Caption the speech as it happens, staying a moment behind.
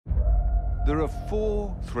There are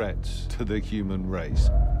 4 threats to the human race: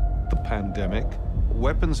 the pandemic,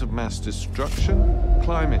 weapons of mass destruction,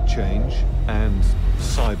 climate change, and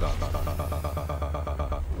cyber.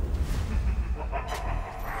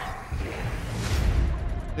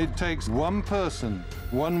 It takes one person,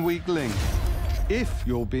 one weak link. If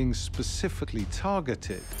you're being specifically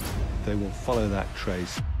targeted, they will follow that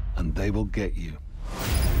trace and they will get you.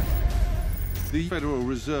 The Federal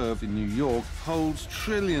Reserve in New York holds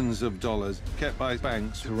trillions of dollars kept by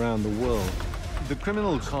banks around the world. The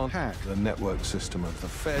criminals can't hack the network system of the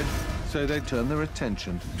Fed, so they turn their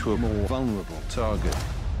attention to a more vulnerable target,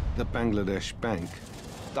 the Bangladesh Bank.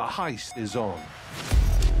 The heist is on.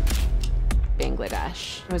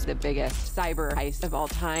 Bangladesh was the biggest cyber heist of all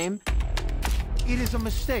time. It is a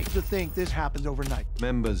mistake to think this happens overnight.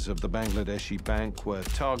 Members of the Bangladeshi Bank were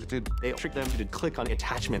targeted. They tricked them to click on an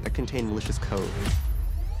attachment that contained malicious code.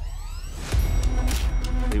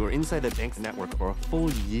 They were inside the bank's network for a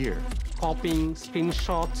full year. Copying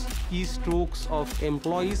screenshots, keystrokes of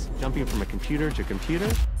employees. Jumping from a computer to computer.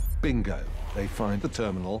 Bingo. They find the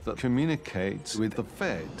terminal that communicates with the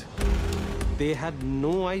Fed. They had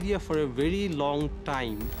no idea for a very long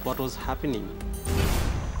time what was happening.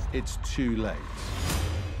 It's too late.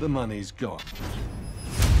 The money's gone.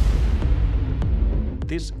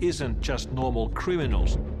 This isn't just normal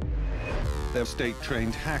criminals. They're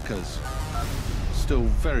state-trained hackers, still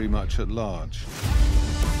very much at large.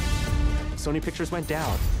 Sony Pictures went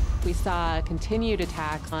down. We saw continued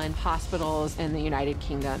attacks on hospitals in the United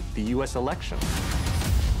Kingdom. The US election.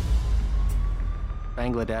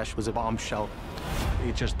 Bangladesh was a bombshell.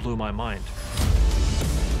 It just blew my mind.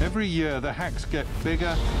 Every year, the hacks get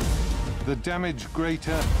bigger, the damage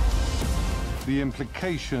greater, the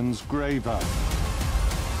implications graver.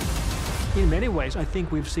 In many ways, I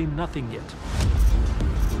think we've seen nothing yet.